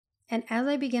And as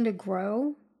I began to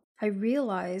grow, I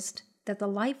realized that the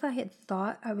life I had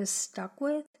thought I was stuck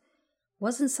with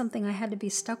wasn't something I had to be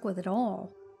stuck with at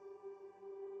all.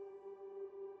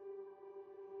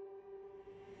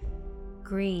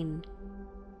 Green,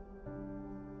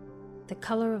 the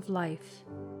color of life,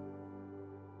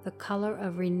 the color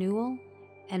of renewal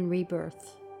and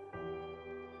rebirth.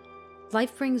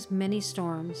 Life brings many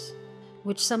storms,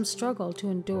 which some struggle to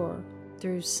endure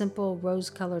through simple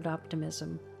rose-colored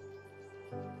optimism.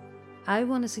 I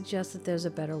want to suggest that there's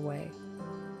a better way.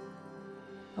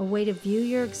 A way to view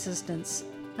your existence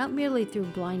not merely through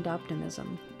blind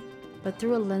optimism, but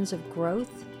through a lens of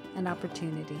growth and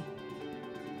opportunity.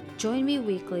 Join me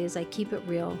weekly as I keep it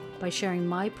real by sharing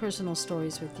my personal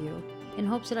stories with you in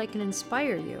hopes that I can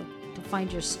inspire you to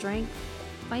find your strength,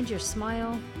 find your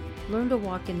smile, learn to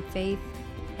walk in faith,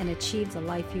 and achieve the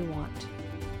life you want.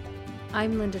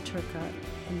 I'm Linda Turcotte,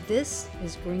 and this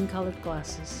is Green Colored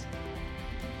Glasses.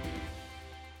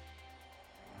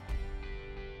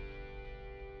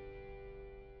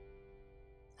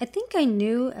 I think I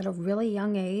knew at a really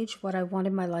young age what I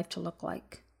wanted my life to look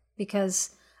like,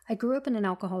 because I grew up in an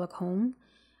alcoholic home,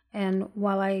 and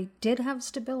while I did have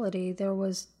stability, there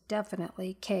was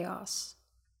definitely chaos.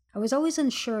 I was always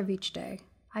unsure of each day.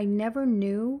 I never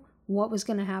knew what was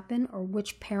going to happen or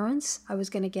which parents I was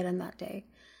going to get in that day.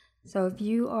 So if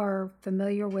you are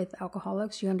familiar with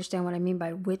alcoholics, you understand what I mean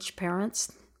by which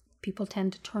parents. People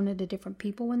tend to turn into different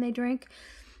people when they drink.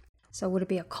 So would it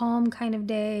be a calm kind of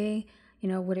day?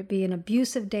 Would it be an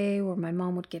abusive day where my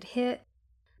mom would get hit?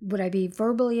 Would I be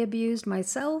verbally abused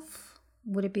myself?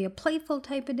 Would it be a playful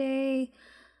type of day?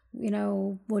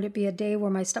 Would it be a day where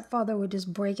my stepfather would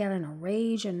just break out in a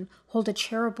rage and hold a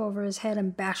chair up over his head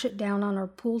and bash it down on our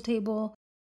pool table?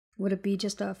 Would it be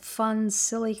just a fun,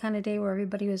 silly kind of day where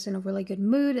everybody was in a really good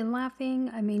mood and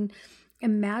laughing? I mean,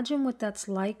 imagine what that's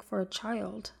like for a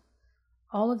child.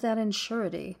 All of that in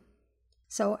surety.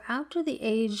 So after the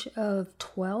age of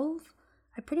 12,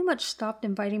 I pretty much stopped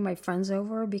inviting my friends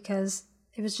over because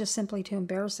it was just simply too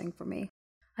embarrassing for me.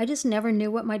 I just never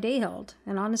knew what my day held.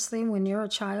 And honestly, when you're a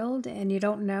child and you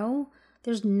don't know,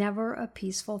 there's never a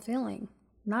peaceful feeling.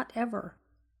 Not ever.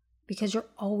 Because you're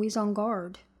always on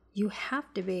guard. You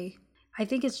have to be. I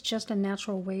think it's just a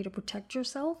natural way to protect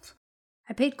yourself.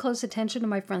 I paid close attention to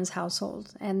my friends'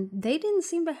 households, and they didn't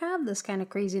seem to have this kind of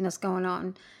craziness going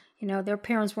on. Their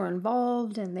parents were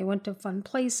involved, and they went to fun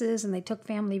places, and they took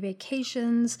family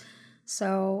vacations.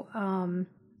 So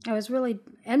I was really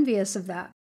envious of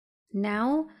that.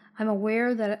 Now I'm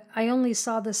aware that I only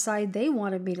saw the side they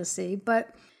wanted me to see,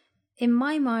 but in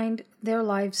my mind, their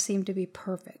lives seemed to be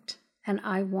perfect, and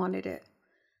I wanted it.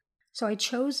 So I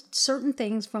chose certain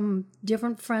things from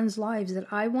different friends' lives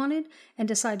that I wanted and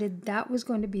decided that was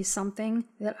going to be something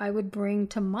that I would bring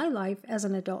to my life as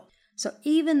an adult. So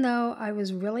even though I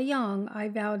was really young, I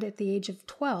vowed at the age of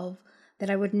 12 that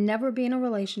I would never be in a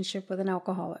relationship with an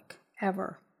alcoholic,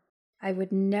 ever. I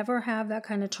would never have that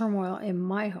kind of turmoil in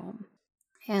my home.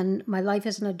 And my life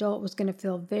as an adult was going to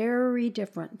feel very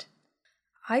different.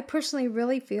 I personally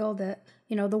really feel that,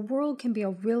 the world can be a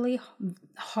really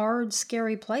hard,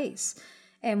 scary place.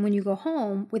 And when you go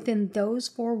home, within those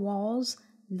four walls,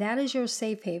 that is your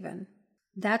safe haven.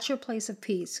 That's your place of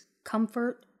peace,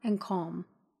 comfort, and calm.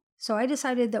 So I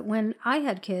decided that when I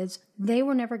had kids, they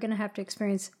were never going to have to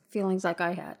experience feelings like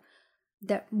I had.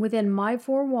 That within my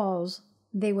four walls,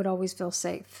 they would always feel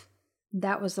safe.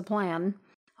 That was the plan.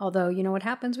 Although, you know what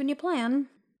happens when you plan?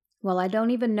 Well, I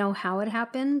don't even know how it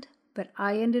happened, but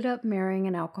I ended up marrying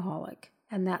an alcoholic.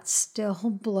 And that still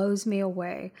blows me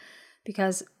away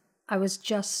because I was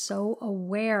just so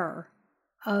aware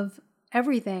of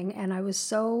everything and I was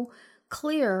so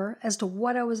clear as to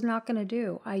what I was not going to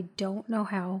do. I don't know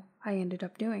how I ended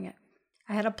up doing it.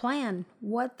 I had a plan.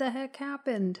 What the heck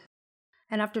happened?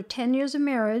 And after 10 years of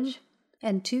marriage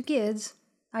and 2 kids,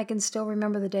 I can still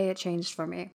remember the day it changed for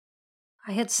me.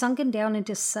 I had sunken down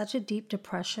into such a deep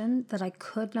depression that I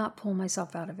could not pull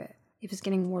myself out of it. It was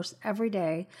getting worse every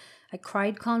day. I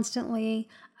cried constantly.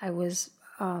 I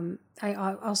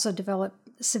also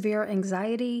developed severe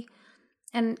anxiety,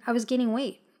 and I was gaining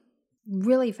weight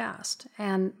really fast.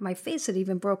 And my face had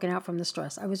even broken out from the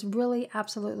stress. I was really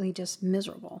absolutely just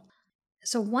miserable.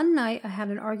 So one night I had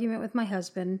an argument with my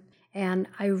husband, and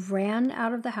I ran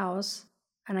out of the house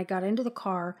and I got into the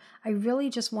car. I really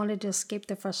just wanted to escape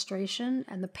the frustration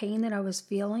and the pain that I was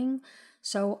feeling.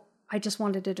 So I just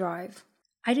wanted to drive.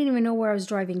 I didn't even know where I was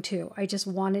driving to. I just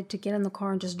wanted to get in the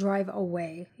car and just drive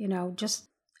away.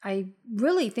 I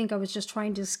really think I was just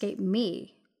trying to escape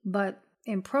me. But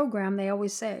in program, they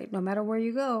always say, no matter where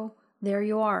you go, there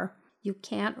you are. You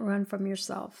can't run from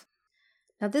yourself.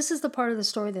 Now, this is the part of the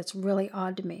story that's really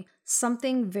odd to me.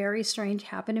 Something very strange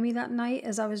happened to me that night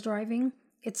as I was driving.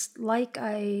 It's like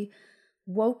I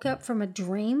woke up from a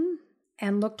dream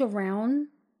and looked around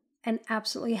and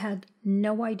absolutely had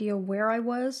no idea where I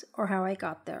was or how I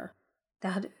got there.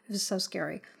 That was so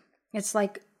scary. It's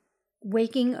like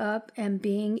waking up and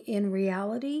being in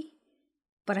reality,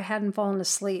 but I hadn't fallen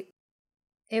asleep.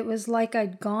 It was like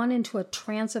I'd gone into a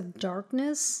trance of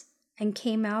darkness and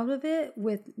came out of it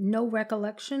with no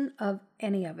recollection of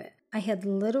any of it. I had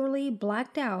literally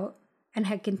blacked out and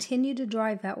had continued to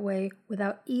drive that way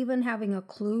without even having a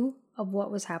clue of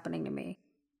what was happening to me.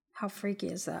 How freaky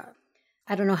is that?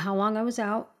 I don't know how long I was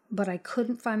out, but I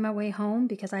couldn't find my way home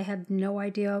because I had no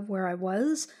idea where I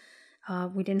was.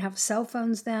 We didn't have cell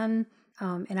phones then,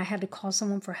 and I had to call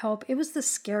someone for help. It was the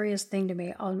scariest thing to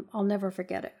me. I'll never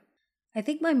forget it. I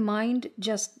think my mind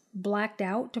just blacked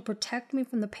out to protect me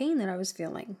from the pain that I was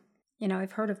feeling.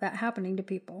 I've heard of that happening to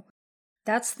people.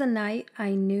 That's the night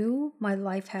I knew my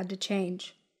life had to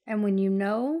change. And when you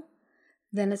know,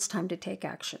 then it's time to take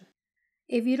action.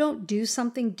 If you don't do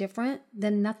something different,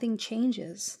 then nothing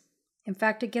changes. In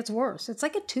fact, it gets worse. It's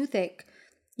like a toothache.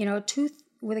 A tooth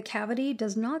with a cavity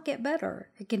does not get better.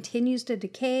 It continues to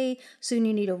decay. Soon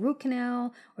you need a root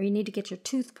canal or you need to get your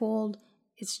tooth pulled.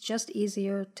 It's just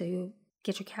easier to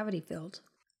get your cavity filled.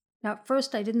 Now, at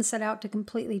first, I didn't set out to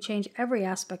completely change every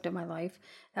aspect of my life.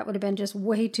 That would have been just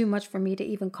way too much for me to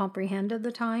even comprehend at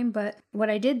the time. But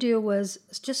what I did do was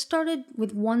just started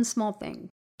with one small thing,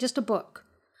 just a book.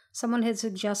 Someone had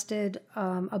suggested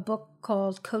a book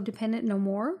called Codependent No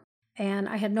More, and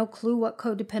I had no clue what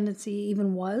codependency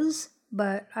even was,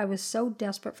 but I was so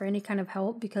desperate for any kind of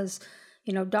help because,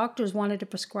 doctors wanted to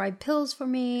prescribe pills for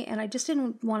me, and I just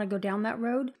didn't want to go down that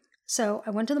road. So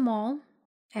I went to the mall,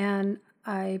 and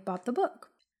I bought the book.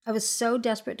 I was so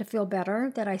desperate to feel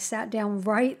better that I sat down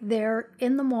right there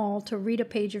in the mall to read a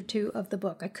page or two of the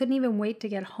book. I couldn't even wait to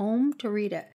get home to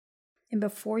read it. And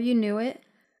before you knew it,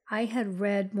 I had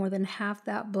read more than half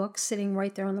that book sitting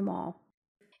right there in the mall.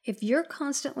 If you're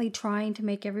constantly trying to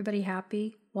make everybody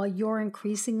happy while you're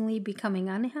increasingly becoming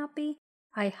unhappy,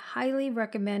 I highly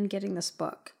recommend getting this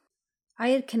book. I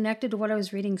had connected to what I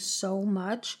was reading so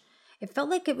much. It felt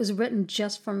like it was written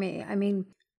just for me.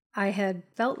 I had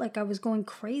felt like I was going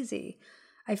crazy.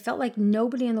 I felt like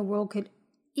nobody in the world could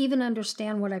even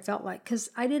understand what I felt like because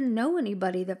I didn't know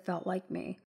anybody that felt like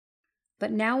me.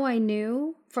 But now I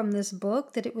knew from this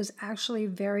book that it was actually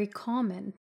very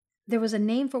common. There was a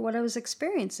name for what I was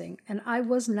experiencing, and I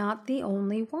was not the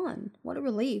only one. What a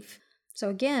relief. So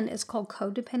again, it's called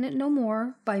Codependent No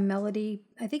More by Melody,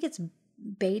 I think it's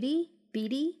Beattie,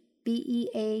 Beattie,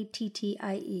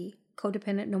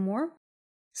 Codependent No More.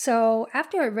 So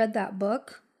after I read that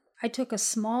book, I took a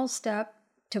small step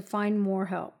to find more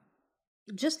help.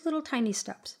 Just little tiny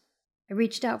steps. I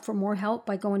reached out for more help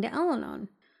by going to Al-Anon.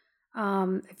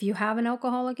 If you have an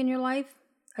alcoholic in your life,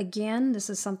 again, this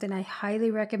is something I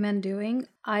highly recommend doing.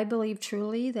 I believe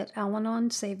truly that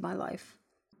Al-Anon saved my life.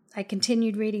 I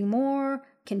continued reading more,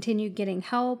 continued getting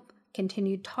help,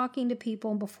 continued talking to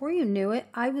people, and before you knew it,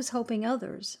 I was helping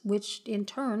others, which in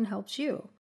turn helps you.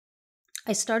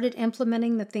 I started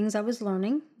implementing the things I was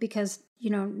learning because,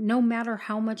 no matter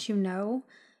how much you know,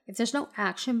 if there's no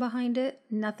action behind it,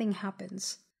 nothing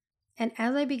happens. And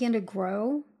as I began to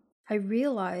grow, I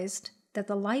realized that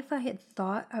the life I had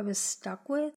thought I was stuck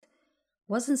with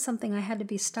wasn't something I had to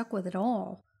be stuck with at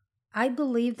all. I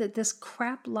believed that this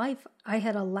crap life I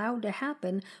had allowed to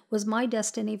happen was my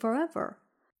destiny forever.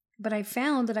 But I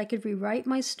found that I could rewrite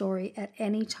my story at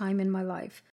any time in my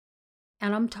life.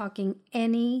 And I'm talking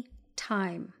any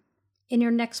time. In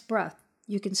your next breath,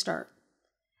 you can start.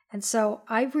 And so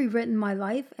I've rewritten my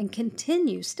life and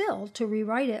continue still to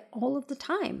rewrite it all of the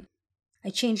time. I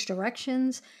change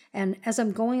directions, and as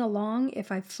I'm going along,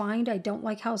 if I find I don't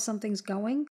like how something's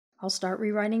going, I'll start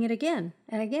rewriting it again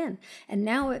and again. And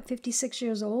now at 56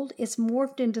 years old, it's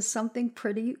morphed into something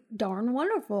pretty darn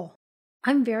wonderful.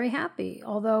 I'm very happy,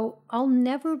 although I'll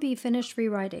never be finished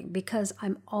rewriting because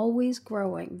I'm always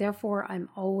growing. Therefore, I'm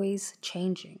always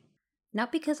changing.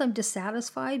 Not because I'm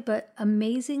dissatisfied, but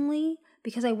amazingly,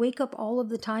 because I wake up all of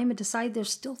the time and decide there's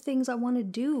still things I want to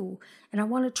do and I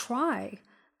want to try.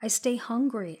 I stay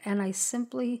hungry and I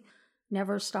simply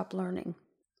never stop learning.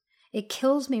 It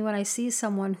kills me when I see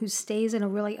someone who stays in a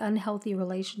really unhealthy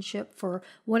relationship for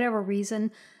whatever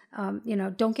reason.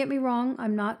 Don't get me wrong.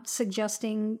 I'm not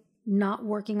suggesting not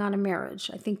working on a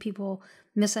marriage. I think people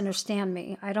misunderstand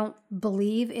me. I don't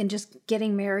believe in just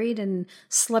getting married and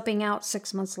slipping out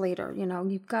 6 months later.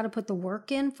 You've got to put the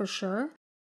work in for sure.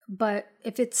 But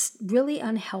if it's really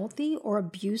unhealthy or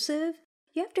abusive,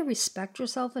 You have to respect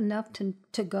yourself enough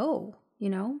to go,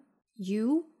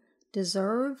 You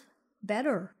deserve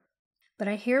better. But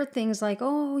I hear things like,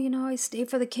 oh, I stay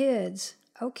for the kids.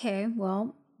 Okay,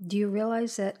 well, do you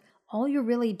realize that all you're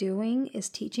really doing is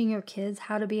teaching your kids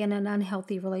how to be in an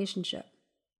unhealthy relationship?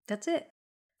 That's it.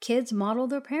 Kids model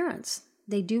their parents.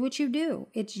 They do what you do.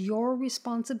 It's your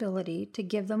responsibility to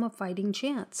give them a fighting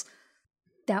chance.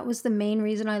 That was the main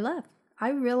reason I left. I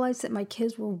realized that my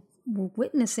kids were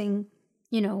witnessing,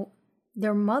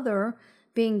 their mother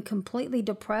being completely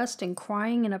depressed and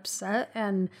crying and upset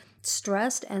and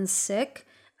stressed and sick,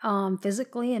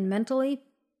 physically and mentally.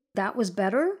 That was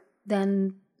better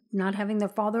than not having their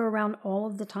father around all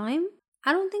of the time?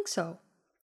 I don't think so.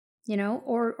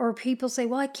 Or people say,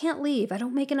 well, I can't leave. I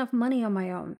don't make enough money on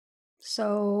my own.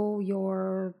 So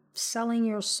you're selling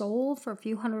your soul for a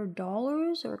few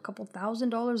 $100s or a couple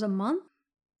 $1,000s a month?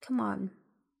 Come on.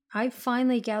 I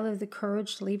finally gathered the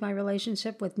courage to leave my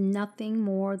relationship with nothing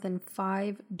more than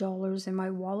 $5 in my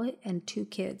wallet and 2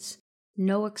 kids.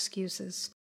 No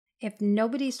excuses. If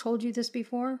nobody's told you this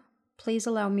before, please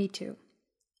allow me to.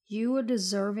 You are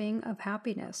deserving of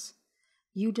happiness.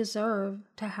 You deserve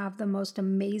to have the most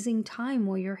amazing time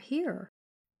while you're here.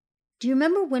 Do you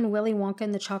remember when Willy Wonka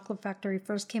and the Chocolate Factory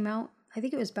first came out? I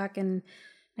think it was back in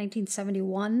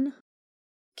 1971.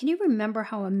 Can you remember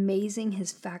how amazing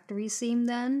his factory seemed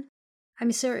then?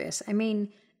 I'm serious.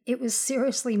 It was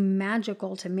seriously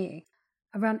magical to me.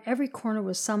 Around every corner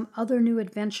was some other new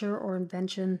adventure or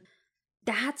invention.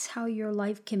 That's how your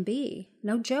life can be.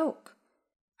 No joke.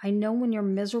 I know when you're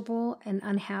miserable and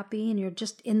unhappy and you're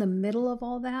just in the middle of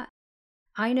all that,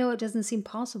 I know it doesn't seem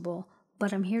possible,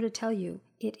 but I'm here to tell you,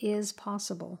 it is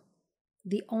possible.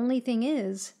 The only thing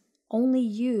is, only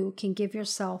you can give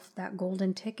yourself that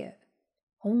golden ticket.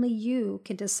 Only you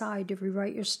can decide to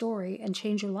rewrite your story and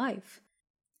change your life.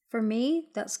 For me,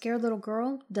 that scared little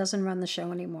girl doesn't run the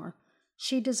show anymore.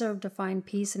 She deserved to find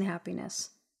peace and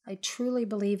happiness. I truly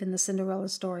believe in the Cinderella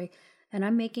story, and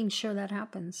I'm making sure that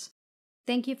happens.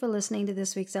 Thank you for listening to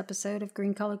this week's episode of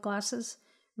Green Colored Glasses.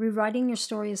 Rewriting your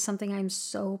story is something I'm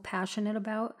so passionate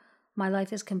about. My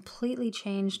life has completely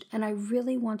changed, and I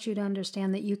really want you to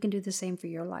understand that you can do the same for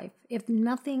your life. If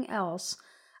nothing else,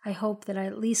 I hope that I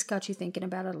at least got you thinking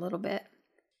about it a little bit.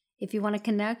 If you want to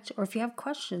connect or if you have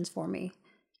questions for me,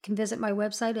 you can visit my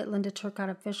website at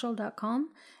lindaturcotteofficial.com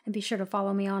and be sure to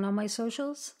follow me on all my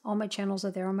socials. All my channels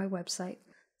are there on my website.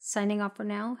 Signing off for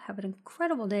now. Have an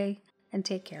incredible day and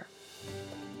take care.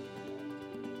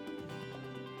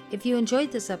 If you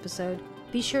enjoyed this episode,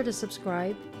 be sure to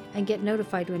subscribe and get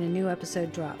notified when a new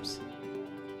episode drops.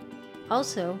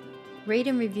 Also, rate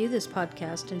and review this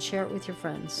podcast and share it with your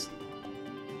friends.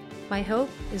 My hope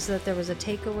is that there was a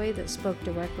takeaway that spoke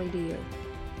directly to you.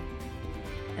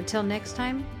 Until next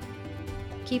time,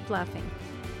 keep laughing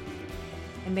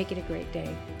and make it a great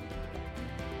day.